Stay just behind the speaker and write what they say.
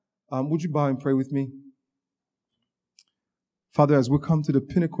Would you bow and pray with me? Father, as we come to the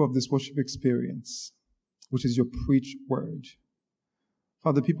pinnacle of this worship experience, which is your preached word,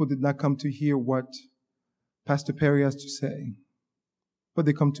 Father, people did not come to hear what Pastor Perry has to say, but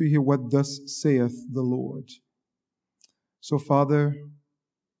they come to hear what thus saith the Lord. So, Father,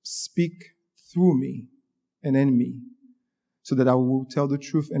 speak through me and in me, so that I will tell the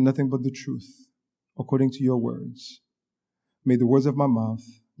truth and nothing but the truth, according to your words. May the words of my mouth,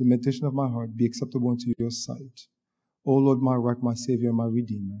 the meditation of my heart be acceptable unto your sight. O Lord, my rock, my Savior, and my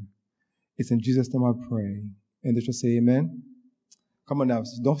Redeemer. It's in Jesus' name I pray. And they shall say amen. Come on now,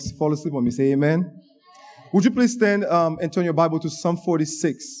 don't fall asleep on me. Say amen. Would you please stand and turn your Bible to Psalm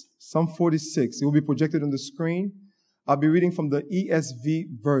 46. Psalm 46. It will be projected on the screen. I'll be reading from the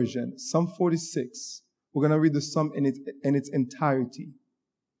ESV version. Psalm 46. We're going to read the psalm in its entirety.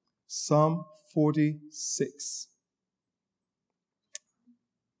 Psalm 46.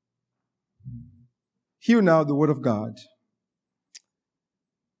 Hear now the word of God.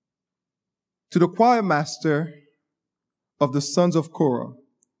 To the choir master of the sons of Korah,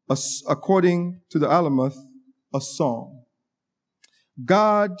 according to the Alamoth, a song.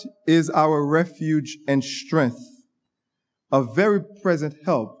 God is our refuge and strength, a very present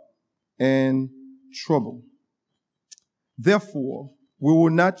help in trouble. Therefore, we will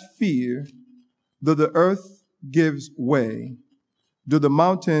not fear, though the earth gives way, though the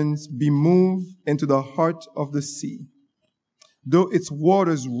mountains be moved into the heart of the sea, though its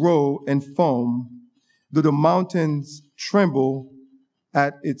waters roll and foam, though the mountains tremble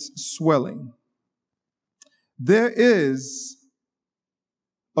at its swelling. There is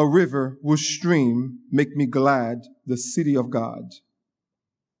a river whose stream make me glad, the city of God,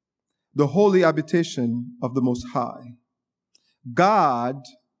 the holy habitation of the Most High. God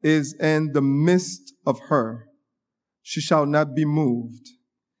is in the midst of her. She shall not be moved.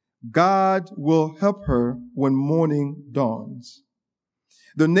 God will help her when morning dawns.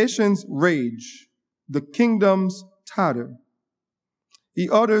 The nations rage, the kingdoms totter. He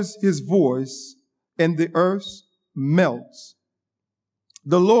utters his voice, and the earth melts.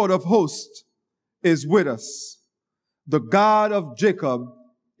 The Lord of hosts is with us. The God of Jacob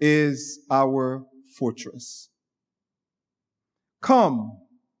is our fortress. Come,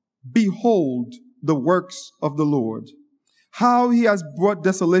 behold the works of the Lord, how he has brought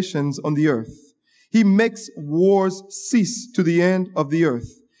desolations on the earth. He makes wars cease to the end of the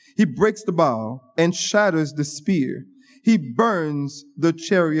earth. He breaks the bow and shatters the spear. He burns the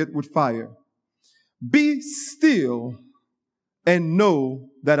chariot with fire. Be still and know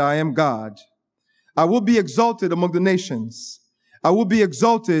that I am God. I will be exalted among the nations. I will be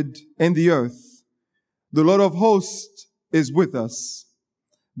exalted in the earth. The Lord of hosts is with us.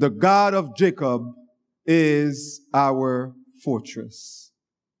 The God of Jacob is our fortress.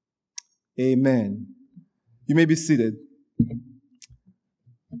 Amen. You may be seated.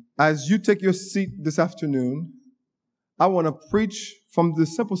 As you take your seat this afternoon, I want to preach from the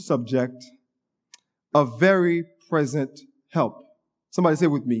simple subject, a very present help. Somebody say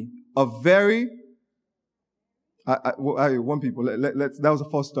with me, a very, one people, that was a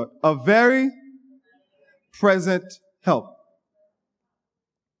false start. A very present help.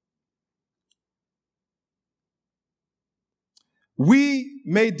 We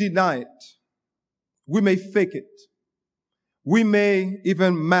may deny it. We may fake it. We may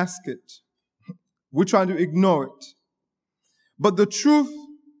even mask it. We're trying to ignore it. But the truth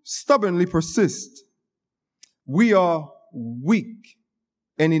stubbornly persists. We are weak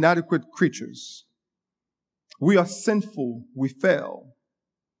and inadequate creatures. We are sinful. We fail.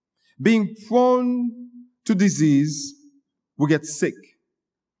 Being prone to disease, we get sick.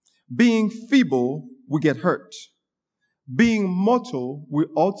 Being feeble, we get hurt. Being mortal, we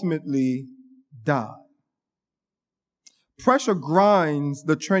ultimately die. Pressure grinds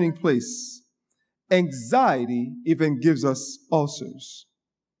the training place. Anxiety even gives us ulcers.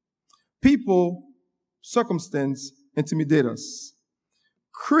 People, circumstance intimidate us.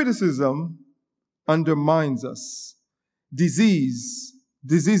 Criticism undermines us. Diseases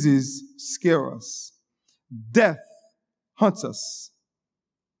scare us. Death hunts us.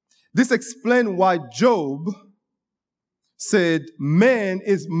 This explains why Job said, man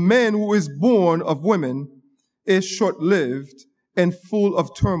who is born of women is short-lived and full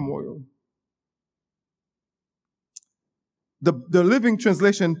of turmoil. The Living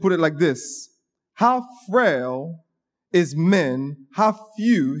Translation put it like this: how frail is man, how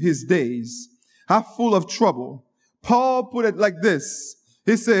few his days, how full of trouble. Paul put it like this.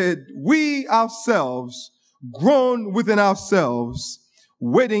 He said, we ourselves groan within ourselves,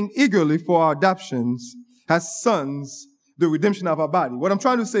 waiting eagerly for our adoptions as sons, the redemption of our body. What I'm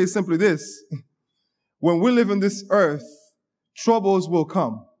trying to say is simply this. When we live on this earth, troubles will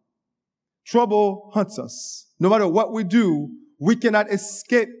come. Trouble hunts us. No matter what we do, we cannot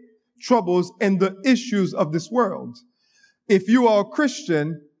escape troubles and the issues of this world. If you are a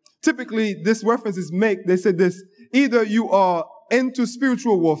Christian, typically this reference is made, they said this, either you are into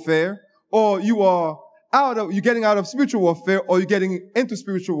spiritual warfare or you're getting out of spiritual warfare or you're getting into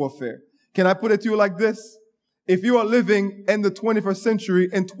spiritual warfare. Can I put it to you like this? If you are living in the 21st century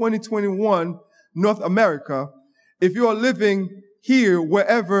in 2021, North America, if you are living here,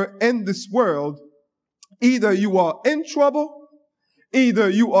 wherever in this world, either you are in trouble, either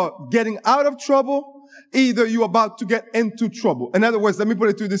you are getting out of trouble, either you're about to get into trouble. In other words, let me put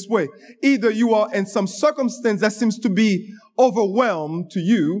it to you this way. Either you are in some circumstance that seems to be overwhelmed to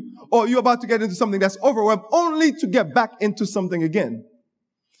you, or you're about to get into something that's overwhelmed only to get back into something again.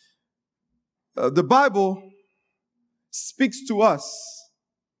 The Bible speaks to us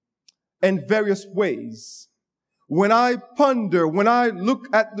in various ways. When I ponder, when I look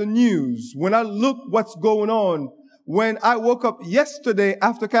at the news, when I look what's going on, when I woke up yesterday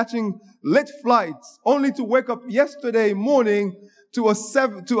after catching late flights, only to wake up yesterday morning to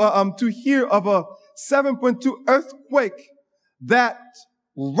hear of a 7.2 earthquake that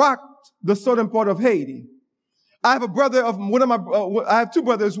rocked the southern part of Haiti. I have I have two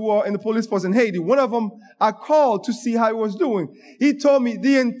brothers who are in the police force in Haiti. One of them I called to see how he was doing. He told me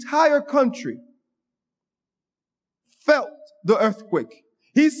the entire country felt the earthquake.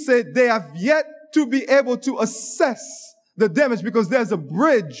 He said they have yet to be able to assess the damage because there's a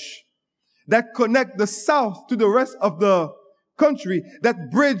bridge that connects the south to the rest of the country. That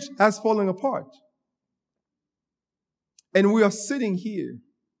bridge has fallen apart. And we are sitting here.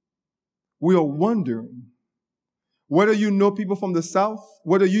 We are wondering whether you know people from the South,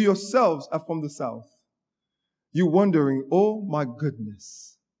 whether you yourselves are from the South. You're wondering, oh my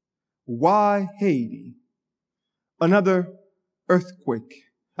goodness, why Haiti? Another earthquake.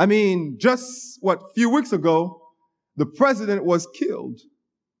 I mean, just a few weeks ago, the president was killed.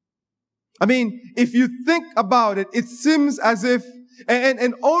 I mean, if you think about it, it seems as if,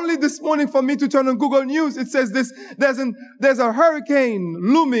 and only this morning for me to turn on Google News, it says this, there's a hurricane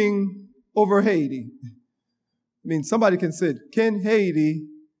looming over Haiti. I mean, somebody can say, can Haiti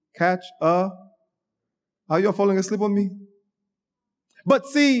catch are you falling asleep on me? But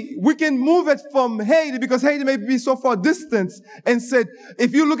see, we can move it from Haiti because Haiti may be so far distant and said,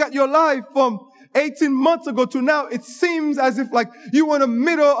 if you look at your life from 18 months ago to now, it seems as if like you were in the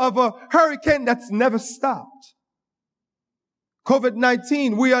middle of a hurricane that's never stopped.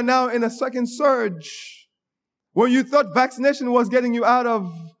 COVID-19, we are now in a second surge. Where you thought vaccination was getting you out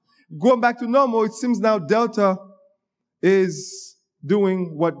of going back to normal, it seems now Delta is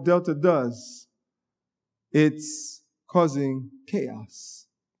doing what Delta does. It's causing chaos.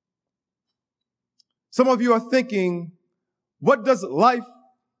 Some of you are thinking, what does life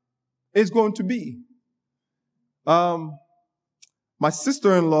is going to be? My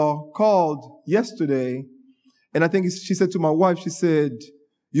sister-in-law called yesterday, and I think she said to my wife, she said,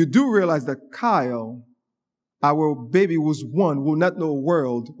 you do realize that Kyle, our baby was one, will not know a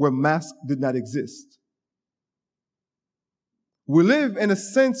world where masks did not exist. We live in a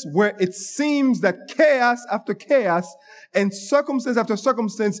sense where it seems that chaos after chaos and circumstance after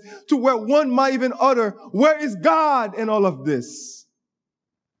circumstance to where one might even utter, where is God in all of this?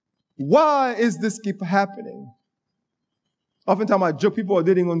 Why is this keep happening? Oftentimes I joke, people are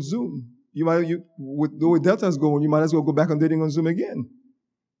dating on Zoom. With the way Delta is going, you might as well go back on dating on Zoom again.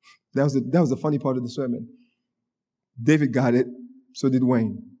 That was the funny part of the sermon. David got it, so did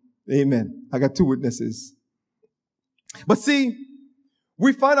Wayne. Amen. I got two witnesses. But see,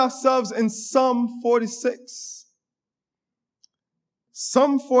 we find ourselves in Psalm 46.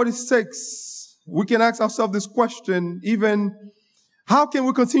 Psalm 46, we can ask ourselves this question, even, how can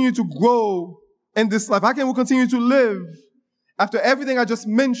we continue to grow in this life? How can we continue to live after everything I just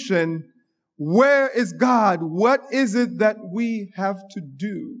mentioned? Where is God? What is it that we have to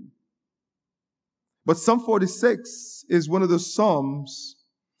do? But Psalm 46 is one of those Psalms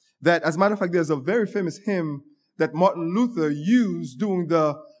that, as a matter of fact, there's a very famous hymn that Martin Luther used during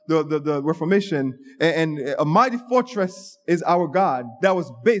the Reformation, and a mighty fortress is our God. That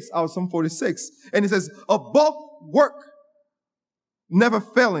was based out of Psalm 46. And it says, a bulwark never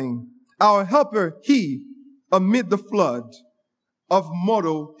failing, our helper he, amid the flood of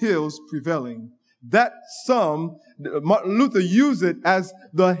mortal hills prevailing. That psalm, Martin Luther used it as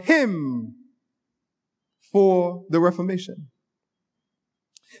the hymn for the Reformation.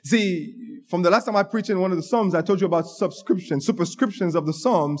 See, From the last time I preached in one of the Psalms, I told you about superscriptions of the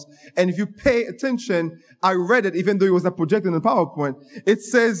Psalms. And if you pay attention, I read it, even though it was not projected in the PowerPoint. It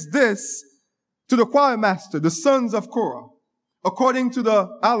says this, to the choir master, the sons of Korah, according to the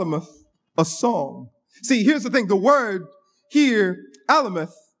Alamoth, a song. See, here's the thing. The word here,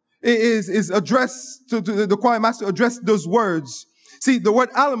 Alamoth, is addressed to the choir master, addressed those words. See, the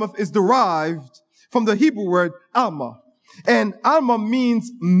word Alamoth is derived from the Hebrew word Alma. And Alma means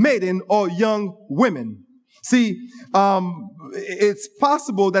maiden or young women. See, it's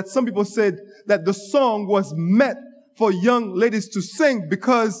possible that some people said that the song was meant for young ladies to sing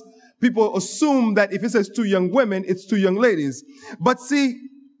because people assume that if it says two young women, it's two young ladies. But see,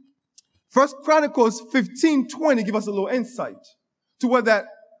 1 Chronicles 15:20 give us a little insight to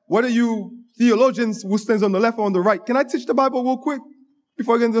whether you theologians who stands on the left or on the right. Can I teach the Bible real quick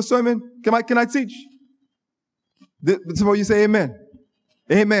before I get into the sermon? Can I teach? This is what you say amen.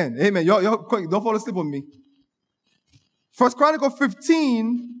 Amen. Amen. Y'all quick, don't fall asleep on me. 1 Chronicles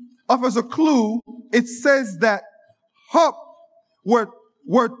 15 offers a clue. It says that harp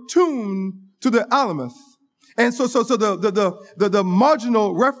were tuned to the Alamoth. And so the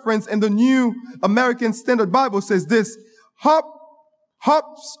marginal reference in the New American Standard Bible says this,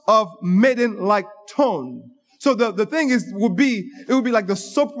 harps of maiden-like tone. So the thing is, it would be like the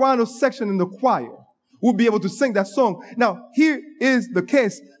soprano section in the choir would be able to sing that song. Now, here is the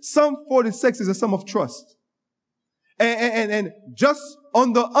case. Psalm 46 is a psalm of trust. And just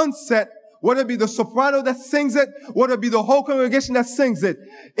on the onset, whether it be the soprano that sings it, whether it be the whole congregation that sings it,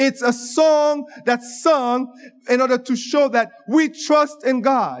 it's a song that's sung in order to show that we trust in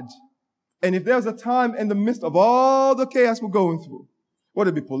God. And if there's a time in the midst of all the chaos we're going through, whether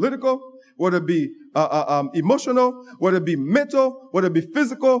it be political, whether it be emotional, whether it be mental, whether it be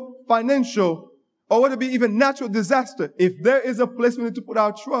physical, financial, or whether it be even natural disaster, if there is a place we need to put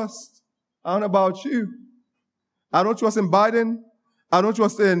our trust, I don't know about you. I don't trust in Biden. I don't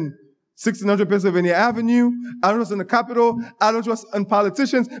trust in 1600 Pennsylvania Avenue. I don't trust in the Capitol. I don't trust in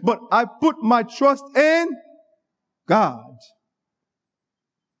politicians. But I put my trust in God.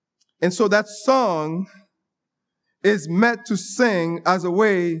 And so that song is meant to sing as a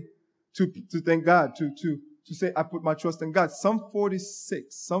way to thank God, to say, I put my trust in God. Psalm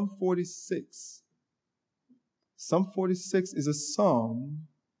 46 is a psalm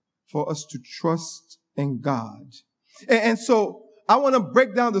for us to trust in God. And so I want to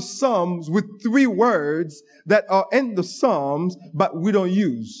break down the Psalms with 3 words that are in the Psalms, but we don't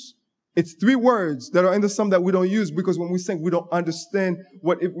use. It's 3 words that are in the Psalm that we don't use because when we sing, we don't understand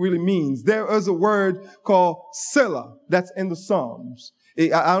what it really means. There is a word called Selah that's in the Psalms.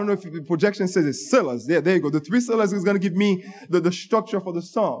 I don't know if the projection says it's Selahs. There you go. The 3 Selahs is going to give me the structure for the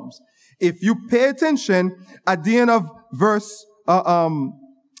Psalms. If you pay attention at the end of verse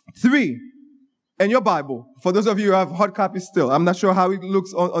 3 in your Bible, for those of you who have hard copies still, I'm not sure how it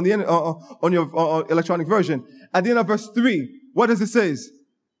looks on the end, on your electronic version. At the end of verse 3, what does it say?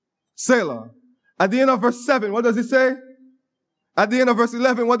 Selah. At the end of verse 7, what does it say? At the end of verse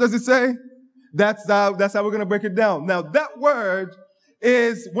 11, what does it say? That's how we're going to break it down. Now, that word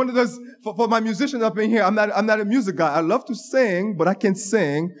is one of those, for my musicians up in here, I'm not a music guy. I love to sing, but I can't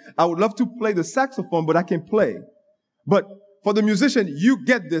sing. I would love to play the saxophone, but I can't play. But for the musician, you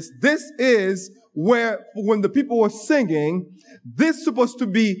get this. This is where, when the people were singing, this is supposed to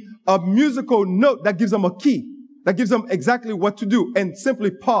be a musical note that gives them a key, that gives them exactly what to do, and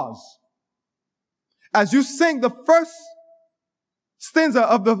simply pause. As you sing the first stanza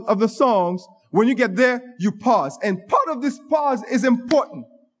of the songs, when you get there, you pause. And part of this pause is important.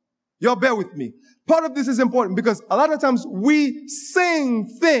 Y'all bear with me. Part of this is important because a lot of times we sing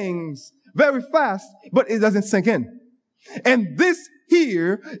things very fast, but it doesn't sink in. And this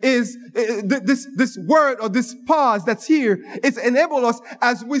here is, this word or this pause that's here, it's enabled us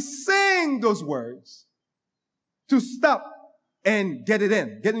as we sing those words to stop and get it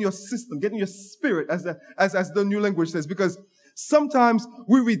in your system, get in your spirit, as the new language says, because sometimes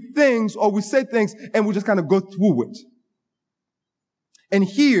we read things or we say things and we just kind of go through it. And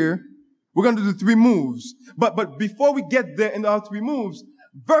here, we're going to do 3 moves. But before we get there in our 3 moves,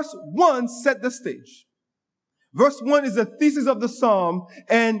 verse 1 set the stage. Verse 1 is the thesis of the psalm,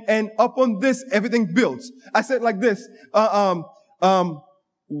 and upon this, everything builds. I said like this, I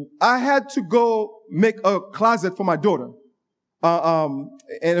had to go make a closet for my daughter,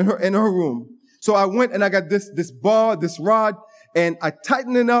 in her room. So I went and I got this bar, this rod, and I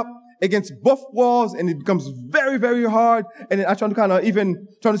tighten it up against both walls, and it becomes very, very hard. And then I try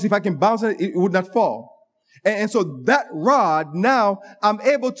to see if I can bounce it, it would not fall. And so that rod, now I'm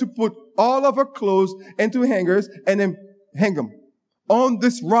able to put all of her clothes into hangers and then hang them on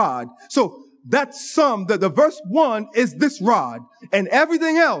this rod. So that sum, the verse 1 is this rod, and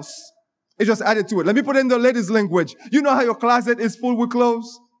everything else is just added to it. Let me put it in the ladies' language. You know how your closet is full with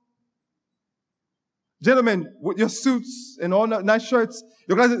clothes? Gentlemen, with your suits and all nice shirts,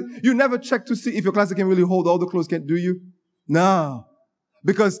 your closet, you never check to see if your closet can really hold all the clothes, do you? No.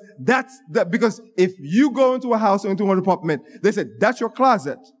 Because because if you go into a house or into an apartment, they said, that's your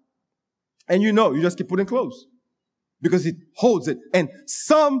closet. And you just keep putting clothes. Because it holds it. And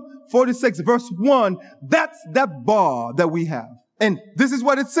Psalm 46 verse 1, that's that bar that we have. And this is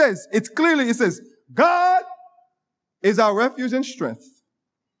what it says. It says, God is our refuge and strength,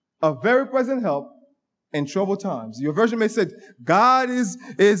 a very present help in troubled times. Your version may say, God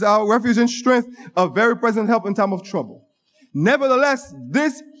is our refuge and strength, a very present help in time of trouble. Nevertheless,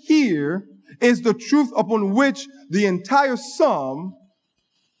 this here is the truth upon which the entire psalm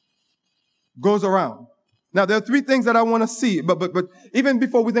goes around. Now, there are three things that I want to see, but even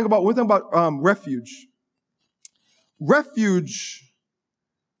before we think about refuge. Refuge,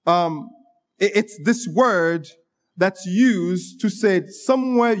 it's this word that's used to say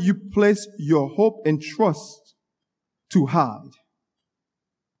somewhere you place your hope and trust to hide.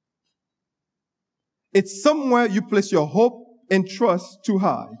 It's somewhere you place your hope and trust to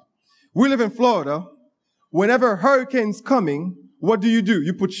hide. We live in Florida. Whenever a hurricane's coming, what do?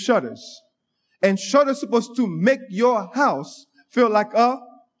 You put shutters. And shutters supposed to make your house feel like a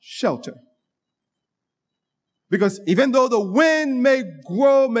shelter. Because even though the wind may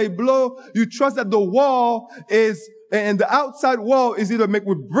blow, you trust that the wall and the outside wall is either made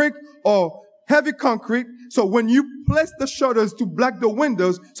with brick or heavy concrete. So when you place the shutters to block the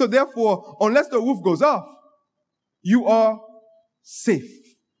windows, so therefore, unless the roof goes off, you are safe.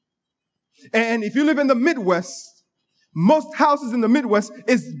 And if you live in the Midwest, most houses in the Midwest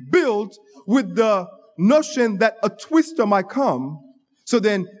is built with the notion that a twister might come. So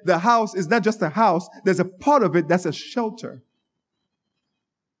then the house is not just a house. There's a part of it that's a shelter.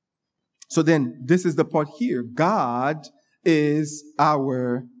 So then this is the part here. God is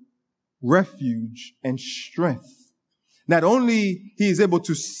our refuge and strength. Not only he is able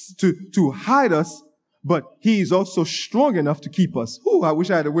to hide us, but he is also strong enough to keep us. Ooh, I wish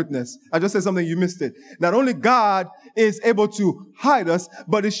I had a witness. I just said something, you missed it. Not only God is able to hide us,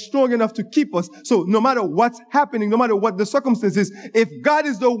 but is strong enough to keep us. So no matter what's happening, no matter what the circumstances, if God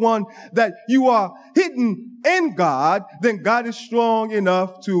is the one that you are hidden in God, then God is strong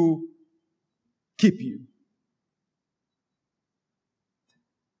enough to keep you.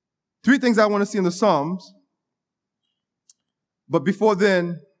 Three things I want to see in the Psalms. But before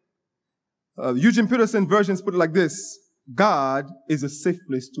then, Eugene Peterson versions put it like this: God is a safe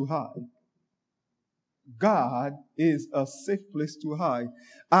place to hide. God is a safe place to hide.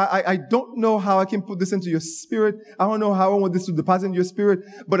 I don't know how I can put this into your spirit. I don't know how I want this to deposit in your spirit,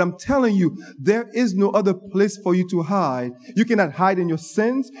 but I'm telling you, there is no other place for you to hide. You cannot hide in your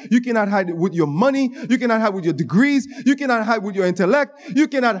sins. You cannot hide with your money. You cannot hide with your degrees. You cannot hide with your intellect. You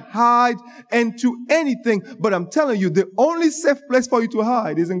cannot hide into anything. But I'm telling you, the only safe place for you to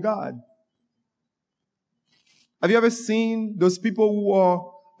hide is in God. Have you ever seen those people who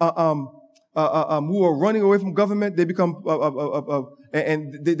are running away from government? They become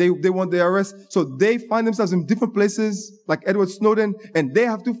and they want their arrest, so they find themselves in different places, like Edward Snowden, and they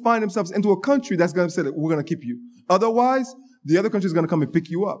have to find themselves into a country that's going to say that we're going to keep you. Otherwise, the other country is going to come and pick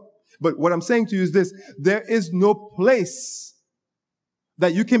you up. But what I'm saying to you is this: there is no place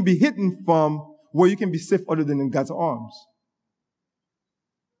that you can be hidden from where you can be safe other than in God's arms.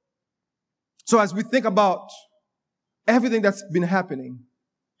 So as we think about everything that's been happening,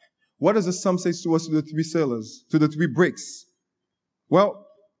 what does the psalm say to us, to the three sailors, to the three breaks? Well,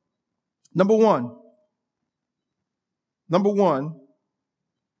 number one,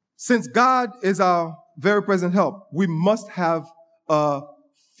 since God is our very present help, we must have a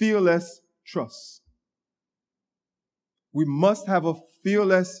fearless trust. We must have a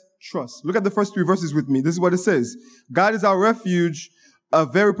fearless trust. Look at the first three verses with me. This is what it says. God is our refuge, a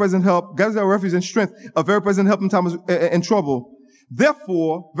very present help. God is our refuge and strength, a very present help in time of trouble.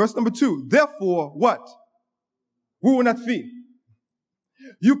 Therefore, verse number 2, therefore, what? We will not fear.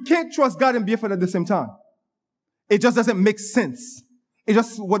 You can't trust God and be afraid at the same time. It just doesn't make sense. It's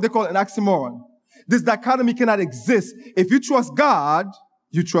just what they call an oxymoron. This dichotomy cannot exist. If you trust God,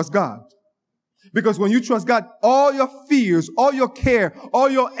 you trust God. Because when you trust God, all your fears, all your care, all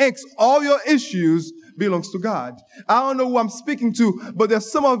your angst, all your issues belongs to God. I don't know who I'm speaking to, but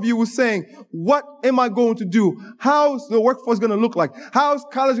there's some of you who are saying, what am I going to do? How's the workforce going to look like? How's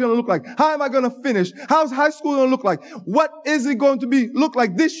college going to look like? How am I going to finish? How's high school going to look like? What is it going to look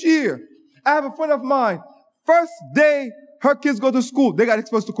like this year? I have a friend of mine, first day her kids go to school, they got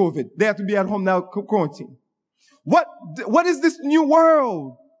exposed to COVID. They have to be at home now, quarantine. What is this new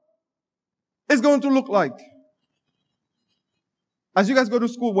world is going to look like? As you guys go to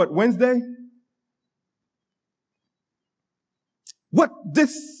school, Wednesday? What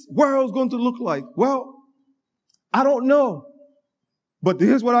this world is going to look like? Well, I don't know. But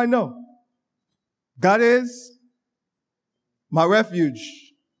here's what I know. God is my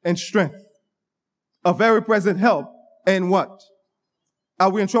refuge and strength, a very present help. And what? Are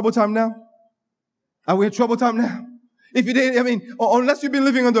we in trouble time now? Are we in trouble time now? If you didn't, unless you've been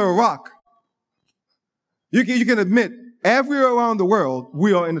living under a rock, you can admit, everywhere around the world,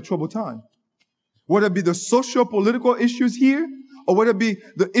 we are in a troubled time. Whether it be the socio-political issues here, or whether it be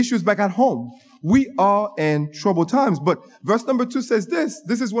the issues back at home, we are in troubled times. But verse number 2 says this.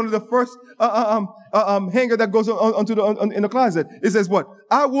 This is one of the first hanger that goes in the closet. It says what?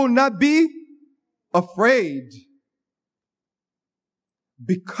 I will not be afraid,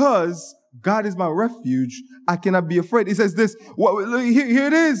 because God is my refuge. I cannot be afraid. It says this. Here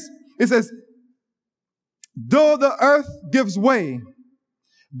it is. It says, though the earth gives way,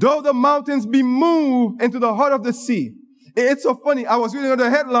 though the mountains be moved into the heart of the sea. It's so funny. I was reading another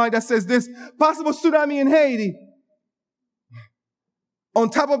headline that says this: possible tsunami in Haiti. On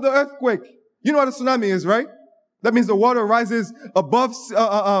top of the earthquake. You know what a tsunami is, right? That means the water rises above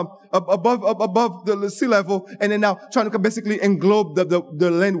the sea level, and then now trying to basically englobe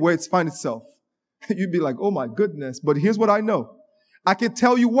the land where it's finds itself. You'd be like, oh my goodness. But here's what I know. I can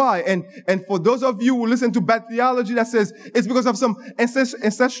tell you why. And for those of you who listen to bad theology that says it's because of some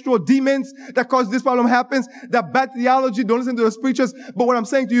ancestral demons that cause this problem happens, that bad theology, don't listen to those preachers. But what I'm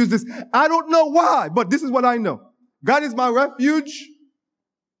saying to you is this: I don't know why, but this is what I know. God is my refuge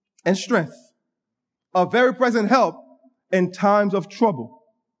and strength, a very present help in times of trouble.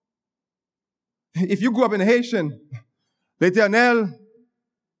 If you grew up in Haitian, l'Éternel,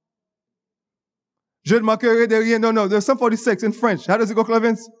 je ne manquerai de rien. No, there's Psalm 46 in French. How does it go,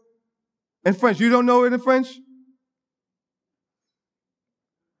 Clevins? In French. You don't know it in French?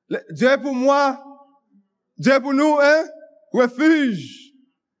 Dieu est pour moi, Dieu est pour nous, refuge.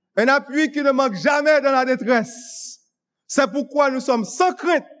 Un appui qui ne manque jamais dans la détresse. C'est pourquoi nous sommes sans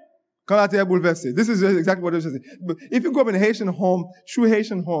crainte quand la terre est bouleversée. This is exactly what it says. But if you grow up in a Haitian home, true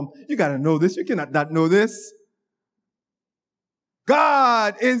Haitian home, you got to know this. You cannot not know this.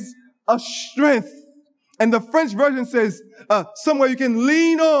 God is a strength. And the French version says, somewhere you can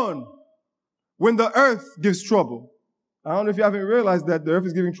lean on when the earth gives trouble. I don't know if you haven't realized that the earth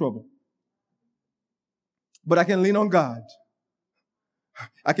is giving trouble. But I can lean on God.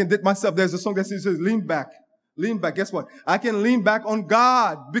 I can dip myself. There's a song that says, lean back. Lean back. Guess what? I can lean back on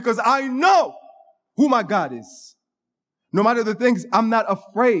God because I know who my God is. No matter the things, I'm not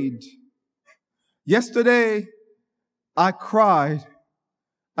afraid. Yesterday, I cried.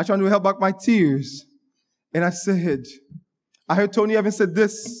 I tried to help back my tears. And I said, I heard Tony Evans said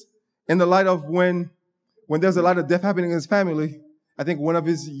this in the light of when there's a lot of death happening in his family. I think one of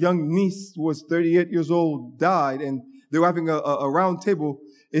his young niece, who was 38 years old, died, and they were having a round table.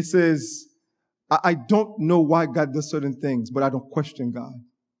 It says, I don't know why God does certain things, but I don't question God.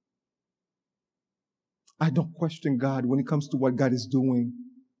 I don't question God when it comes to what God is doing.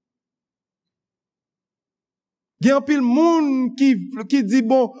 Il y a un pile monde qui dit,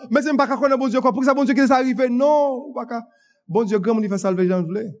 bon, mais c'est pas qu'à connaître bon Dieu, pour que ça bon Dieu qui ça arrive. Non, pas qu'à. Bon Dieu, grand monde, il fait salver Jean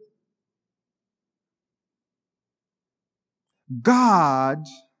Vlé. God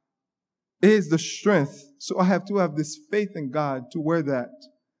is the strength. So I have to have this faith in God to wear that.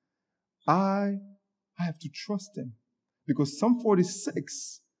 I have to trust Him. Because Psalm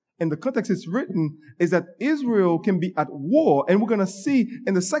 46, in the context it's written, is that Israel can be at war. And we're going to see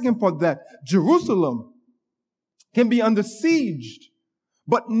in the second part that Jerusalem can be under siege.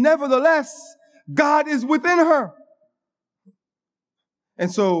 But nevertheless, God is within her. And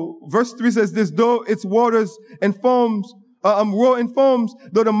so verse 3 says this: though its waters and foams, roar and foams,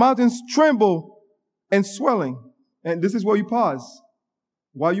 though the mountains tremble and swelling. And this is where you pause.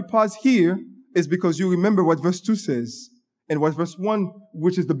 Why you pause here is because you remember what verse 2 says. And what verse 1,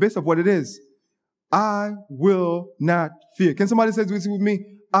 which is the base of what it is. I will not fear. Can somebody say this with me?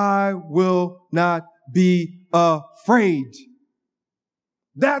 I will not be afraid.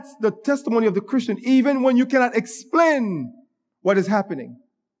 That's the testimony of the Christian, even when you cannot explain what is happening.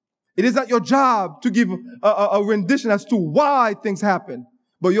 It is not your job to give a rendition as to why things happen.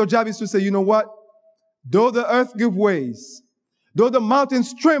 But your job is to say, you know what? Though the earth give ways, though the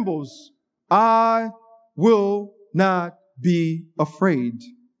mountains trembles, I will not be afraid.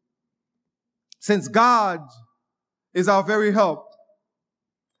 Since God is our very help,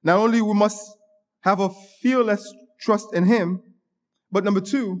 not only we must have a fearless trust in him. But number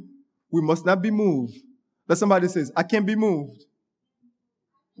two, we must not be moved. Let somebody says, I can't be moved.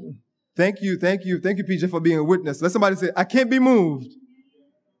 Thank you, PJ, for being a witness. Let somebody say, I can't be moved.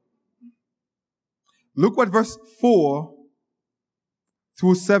 Look what verse 4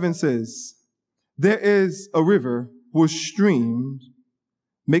 through 7 says. There is a river whose streams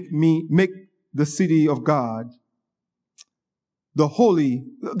make the city of God the holy.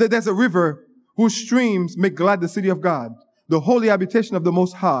 There's a river whose streams make glad the city of God, the holy habitation of the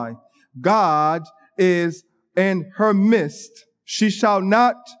Most High. God is in her midst. She shall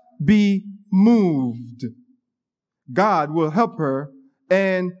not be moved. God will help her,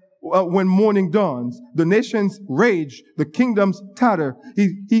 and when morning dawns, the nations rage, the kingdoms totter.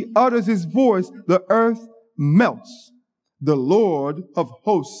 He utters his voice, the earth melts. The Lord of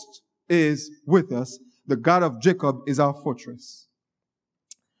hosts is with us. The God of Jacob is our fortress.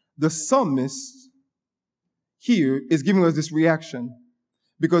 The psalmist here is giving us this reaction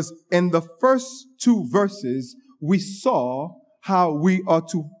because in the first two verses, we saw how we are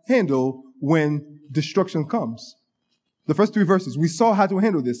to handle when destruction comes. The first three verses, we saw how to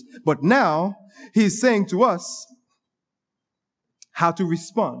handle this. But now, he's saying to us how to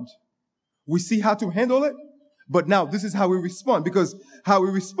respond. We see how to handle it, but now this is how we respond. Because how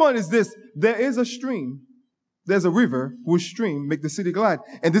we respond is this. There is a stream. There's a river whose stream make the city glad.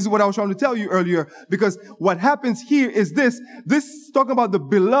 And this is what I was trying to tell you earlier. Because what happens here is this. This is talking about the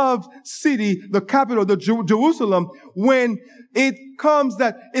beloved city, the capital, the Jerusalem. When it comes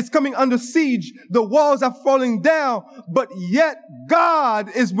that it's coming under siege, the walls are falling down, but yet God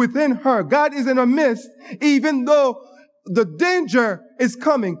is within her. God is in her midst, even though the danger is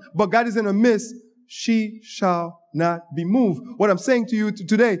coming, but God is in her midst. She shall not be moved. What I'm saying to you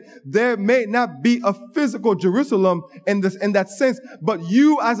today, there may not be a physical Jerusalem in that sense, but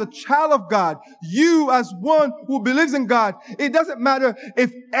you as a child of God, you as one who believes in God, it doesn't matter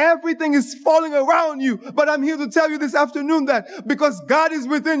if everything is falling around you, but I'm here to tell you this afternoon that because God is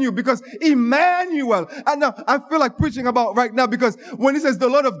within you, because Emmanuel, and now I feel like preaching about right now, because when he says the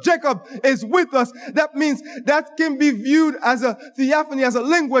Lord of Jacob is with us, that means that can be viewed as a theophany, as a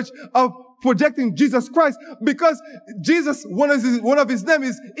language of projecting Jesus Christ, because Jesus, one of his name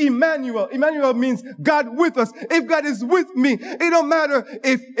is Emmanuel. Emmanuel means God with us. If God is with me, it don't matter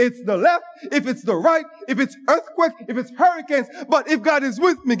if it's the left, if it's the right, if it's earthquake, if it's hurricanes, but if God is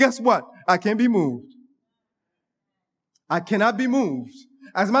with me, guess what? I can't be moved. I cannot be moved.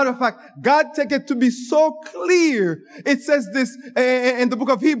 As a matter of fact, God take it to be so clear. It says this in the book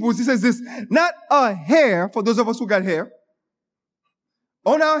of Hebrews. It says this, not a hair, for those of us who got hair,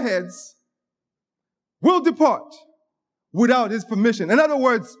 on our heads, will depart without his permission. In other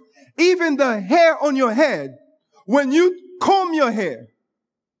words, even the hair on your head, when you comb your hair,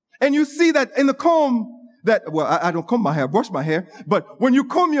 and you see that in the comb, I don't comb my hair, brush my hair, but when you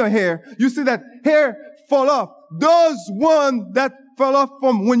comb your hair, you see that hair fall off. Those one that fell off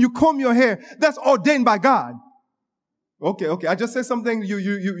from when you comb your hair, that's ordained by God. Okay. I just said something,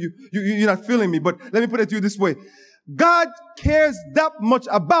 you're not feeling me, but let me put it to you this way. God cares that much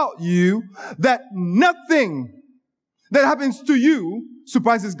about you that nothing that happens to you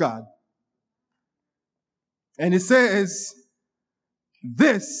surprises God. And it says,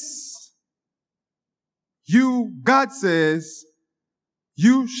 God says,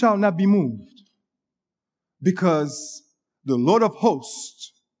 you shall not be moved because the Lord of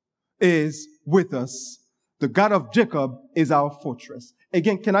hosts is with us. The God of Jacob is our fortress.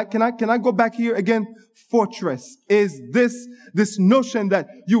 Again, can I go back here again? Fortress is this notion that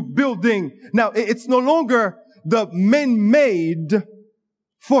you're building. Now, it's no longer the man-made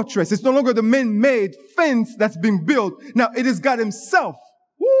fortress. It's no longer the man-made fence that's being built. Now, it is God himself.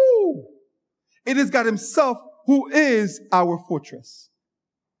 Woo! It is God himself who is our fortress.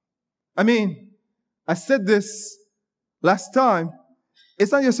 I mean, I said this last time.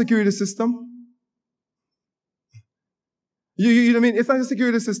 It's not your security system. You know what I mean? It's not a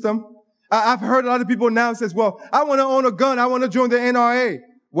security system. I've heard a lot of people now says, well, I want to own a gun. I want to join the NRA.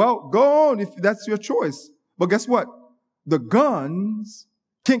 Well, go on if that's your choice. But guess what? The guns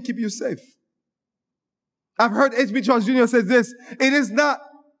can't keep you safe. I've heard H.B. Charles Jr. says this. It is not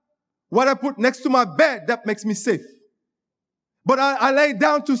what I put next to my bed that makes me safe. But I lay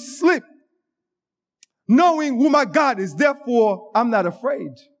down to sleep knowing who my God is. Therefore, I'm not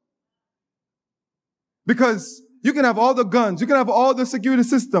afraid. Because you can have all the guns. You can have all the security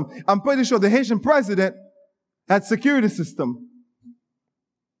system. I'm pretty sure the Haitian president had security system.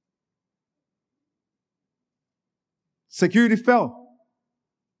 Security fell.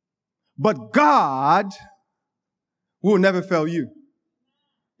 But God will never fail you.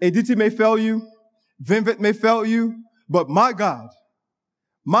 ADT may fail you. Vinvet may fail you, but my God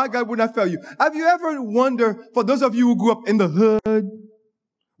would not fail you. Have you ever wondered, for those of you who grew up in the hood,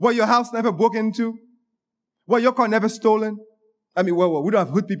 where your house never broke into, where your car never stolen? I mean, well, we don't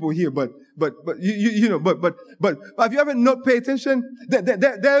have hood people here, but have you ever not paid attention?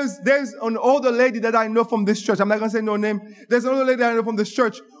 There's an older lady that I know from this church. I'm not going to say no name. There's an older lady that I know from this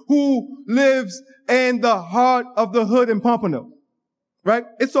church who lives in the heart of the hood in Pompano. Right?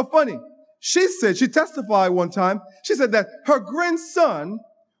 It's so funny. She testified one time, she said that her grandson,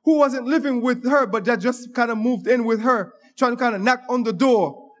 who wasn't living with her, but that just kind of moved in with her, trying to kind of knock on the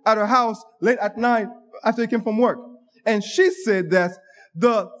door at her house late at night after he came from work. And she said that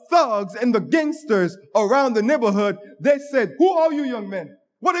the thugs and the gangsters around the neighborhood, they said, "Who are you, young man?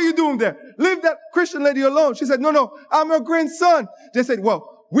 What are you doing there? Leave that Christian lady alone." She said, no, I'm her grandson. They said,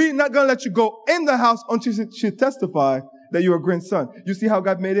 "Well, we're not going to let you go in the house until she testified that you're a grandson." You see how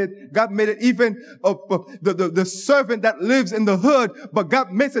God made it? God made it even the servant that lives in the hood, but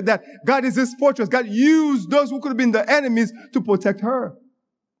God makes it that God is his fortress. God used those who could have been the enemies to protect her.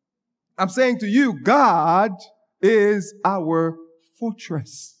 I'm saying to you, God is our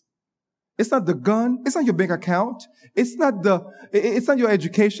fortress. It's not the gun. It's not your bank account. It's not your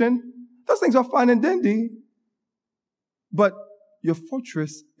education. Those things are fine and dandy. But your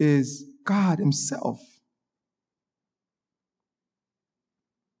fortress is God himself.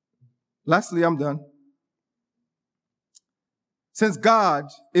 Lastly, I'm done. Since God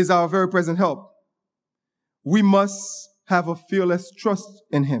is our very present help, we must have a fearless trust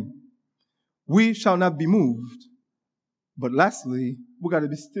in him. We shall not be moved. But lastly, we got to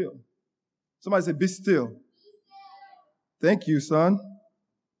be still. Somebody say, be still. Thank you, son.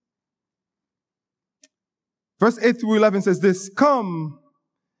 Verse 8 through 11 says this: "Come,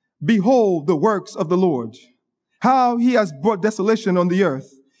 behold the works of the Lord, how he has brought desolation on the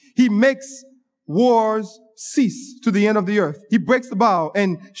earth. He makes wars cease to the end of the earth. He breaks the bow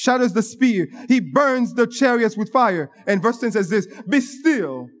and shatters the spear. He burns the chariots with fire." And verse 10 says this: "Be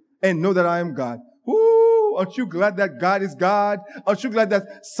still and know that I am God." Ooh, aren't you glad that God is God? Aren't you glad that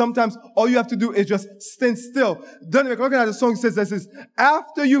sometimes all you have to do is just stand still? Donnie McClurkin has a song that says this: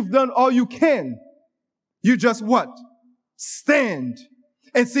 after you've done all you can, you just what? Stand.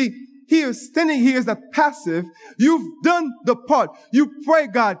 And see, here, standing here is that passive. You've done the part. You pray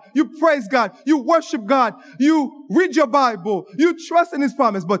God. You praise God. You worship God. You read your Bible. You trust in his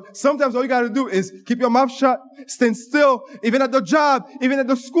promise. But sometimes all you got to do is keep your mouth shut, stand still, even at the job, even at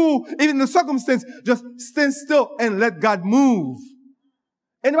the school, even in the circumstance. Just stand still and let God move.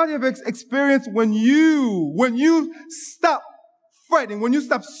 Anybody ever experienced when you stop fretting, when you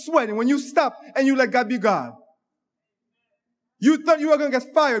stop sweating, when you stop and you let God be God? You thought you were going to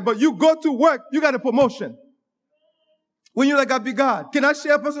get fired, but you go to work, you got a promotion. When you let God be God. Can I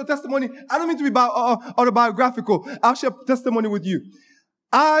share a personal testimony? I don't mean to be autobiographical. I'll share testimony with you.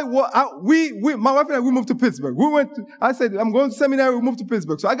 My wife and I, we moved to Pittsburgh. I said, I'm going to seminary, we moved to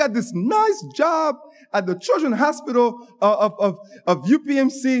Pittsburgh. So I got this nice job at the Children's Hospital of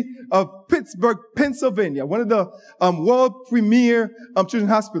UPMC of Pittsburgh, Pennsylvania. One of the world premier children's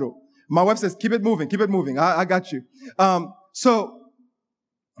hospital. My wife says, keep it moving. I got you. So,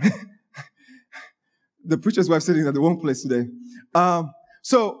 the preacher's wife sitting at the wrong place today.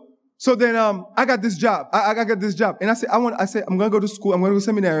 So then, I got this job. I got this job. And I said, I'm going to go to school. I'm going to go to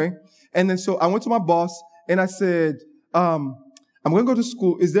seminary. And then, so I went to my boss and I said, I'm going to go to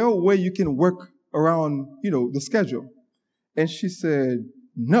school. Is there a way you can work around, the schedule? And she said,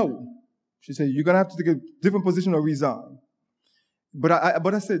 no. She said, you're going to have to take a different position or resign. But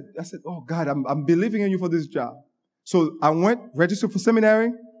I said, oh God, I'm believing in you for this job. So I went, registered for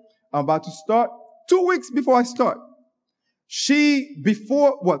seminary. I'm about to start. 2 weeks before I start, 2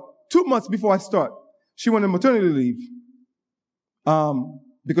 months before I start, she went on maternity leave.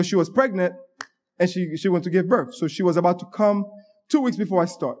 Because she was pregnant and she went to give birth. So she was about to come 2 weeks before I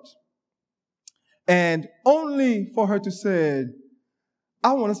start. And only for her to say,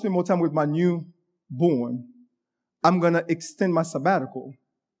 I want to spend more time with my newborn. I'm going to extend my sabbatical.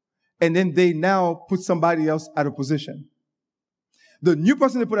 And then they now put somebody else at a position. The new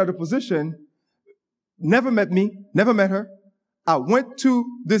person they put at a position never met me, never met her. I went to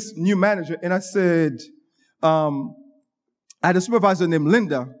this new manager and I said, I had a supervisor named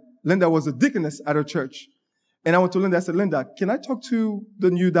Linda. Linda was a deaconess at her church. And I went to Linda. I said, Linda, can I talk to the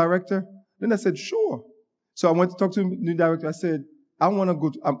new director? Linda said, sure. So I went to talk to the new director. I said,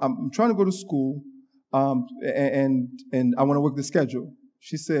 I'm trying to go to school, and I want to work the schedule.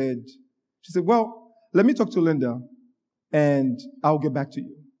 She said, well, let me talk to Linda and I'll get back to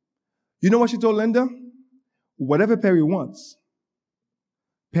you. You know what she told Linda? Whatever Perry wants,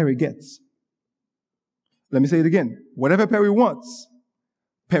 Perry gets. Let me say it again. Whatever Perry wants,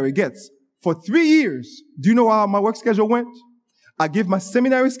 Perry gets. For 3 years, do you know how my work schedule went? I give my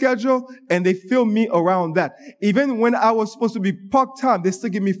seminary schedule and they fill me around that. Even when I was supposed to be part-time, they still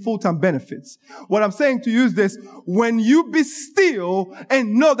give me full-time benefits. What I'm saying to you is this: when you be still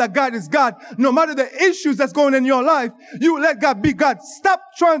and know that God is God, no matter the issues that's going on in your life, you let God be God. Stop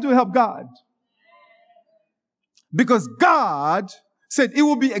trying to help God. Because God said it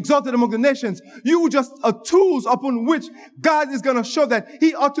will be exalted among the nations. You just are tools upon which God is going to show that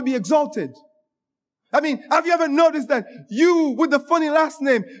he ought to be exalted. I mean, have you ever noticed that you, with the funny last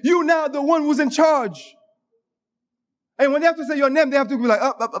name, you now the one who's in charge? And when they have to say your name, they have to be like,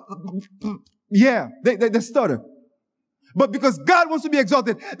 yeah, they stutter. But because God wants to be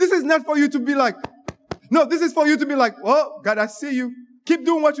exalted, this is not for you to be like, no, this is for you to be like, oh, God, I see you. Keep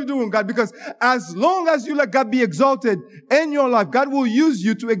doing what you're doing, God, because as long as you let God be exalted in your life, God will use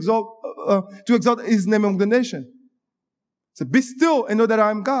you to exalt his name among the nation. So be still and know that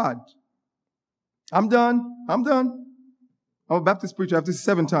I am God. I'm done. I'm a Baptist preacher. I've this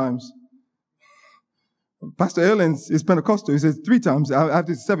 7 times. Pastor Ellens is Pentecostal. He says 3 times. I have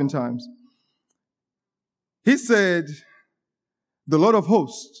this 7 times. He said, the Lord of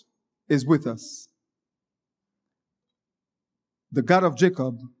hosts is with us. The God of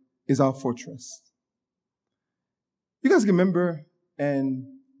Jacob is our fortress. You guys remember in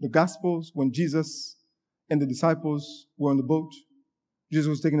the Gospels when Jesus and the disciples were on the boat? Jesus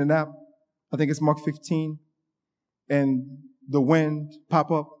was taking a nap. I think it's Mark 15. And the wind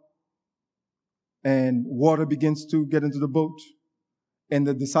pop up and water begins to get into the boat. And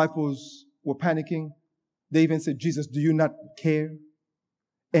the disciples were panicking. They even said, Jesus, do you not care?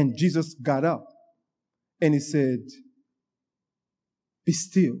 And Jesus got up and he said, be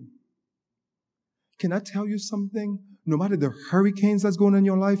still. Can I tell you something? No matter the hurricanes that's going on in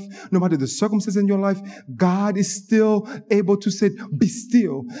your life, no matter the circumstances in your life, God is still able to say, be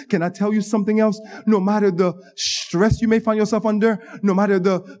still. Can I tell you something else? No matter the stress you may find yourself under, no matter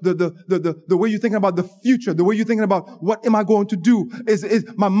the way you're thinking about the future, the way you're thinking about what am I going to do? Is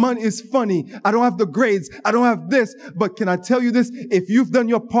my money is funny. I don't have the grades. I don't have this. But can I tell you this? If you've done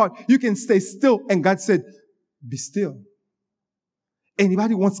your part, you can stay still. And God said, be still.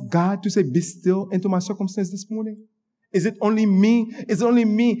 Anybody wants God to say, be still into my circumstance this morning? Is it only me? Is it only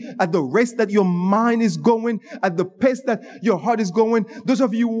me at the race that your mind is going, at the pace that your heart is going? Those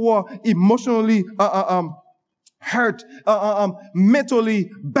of you who are emotionally hurt, mentally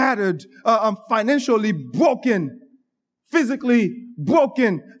battered, financially broken, physically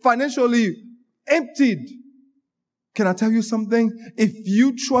broken, financially emptied. Can I tell you something? If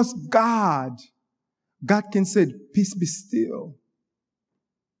you trust God, God can say, peace be still.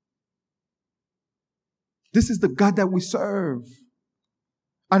 This is the God that we serve.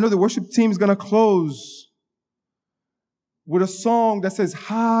 I know the worship team is going to close with a song that says,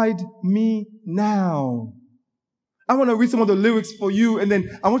 hide me now. I want to read some of the lyrics for you, and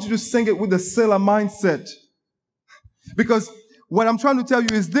then I want you to sing it with the sailor mindset. Because what I'm trying to tell you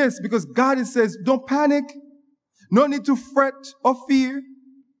is this, because God says, don't panic. No need to fret or fear.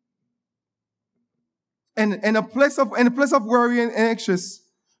 And in a place of worry and anxious,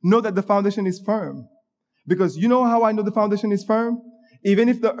 know that the foundation is firm. Because you know how I know the foundation is firm? Even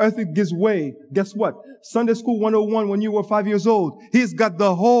if the earth gives way, guess what? Sunday School 101, when you were 5 years old, he's got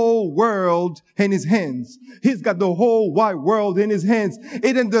the whole world in his hands. He's got the whole wide world in his hands.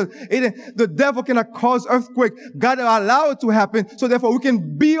 The devil cannot cause earthquake. God allow it to happen. So therefore we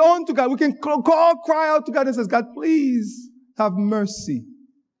can be on to God. We can cry out to God and says, God, please have mercy.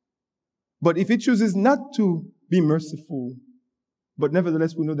 But if he chooses not to be merciful, but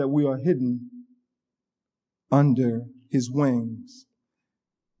nevertheless we know that we are hidden under his wings.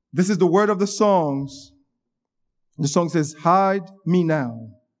 This is the word of the songs. The song says, hide me now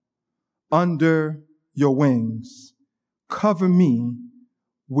under your wings. Cover me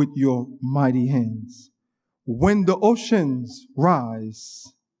with your mighty hands. When the oceans rise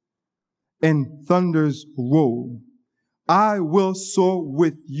and thunders roll, I will soar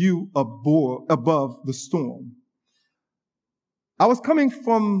with you above the storm. I was coming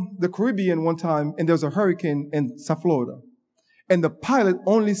from the Caribbean one time, and there was a hurricane in South Florida. And the pilot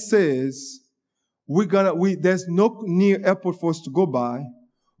only says, there's no near airport for us to go by.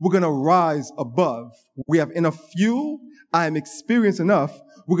 We're going to rise above. We have enough fuel. I am experienced enough.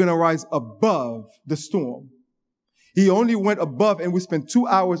 We're going to rise above the storm. He only went above, and we spent 2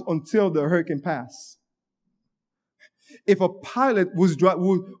 hours until the hurricane passed. If a pilot who's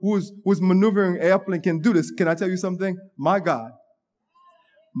maneuvering an airplane can do this, can I tell you something? My God.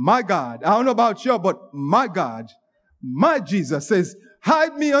 My God, I don't know about you, but my God, my Jesus says,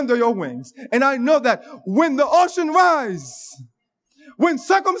 hide me under your wings. And I know that when the ocean rises, when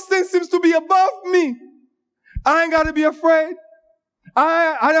circumstance seems to be above me, I ain't got to be afraid.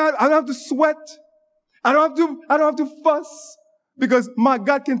 I don't have to sweat. I don't have to fuss, because my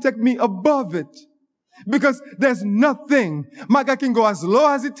God can take me above it. Because there's nothing. My God can go as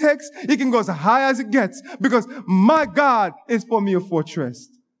low as it takes. He can go as high as it gets. Because my God is for me a fortress.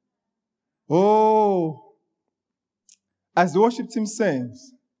 Oh, as the worship team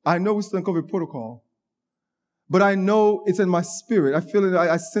sings, I know we still in COVID protocol, but I know it's in my spirit. I feel it.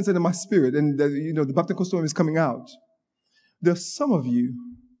 I sense it in my spirit. And the baptismal storm is coming out. There's some of you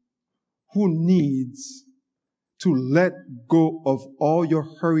who needs to let go of all your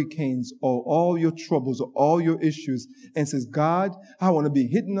hurricanes or all your troubles or all your issues and says, God, I want to be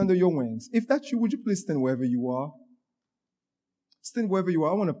hidden under your wings. If that's you, would you please stand wherever you are? Stand wherever you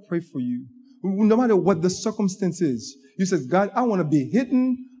are. I want to pray for you. No matter what the circumstance is, you said, God, I want to be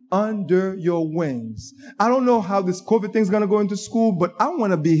hidden under your wings. I don't know how this COVID thing is going to go into school, but I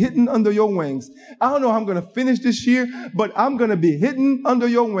want to be hidden under your wings. I don't know how I'm going to finish this year, but I'm going to be hidden under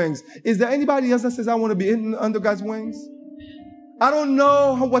your wings. Is there anybody else that says I want to be hidden under God's wings? I don't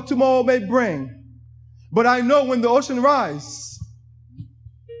know what tomorrow may bring, but I know when the ocean rises,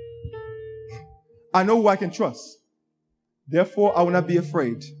 I know who I can trust. Therefore, I will not be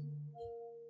afraid.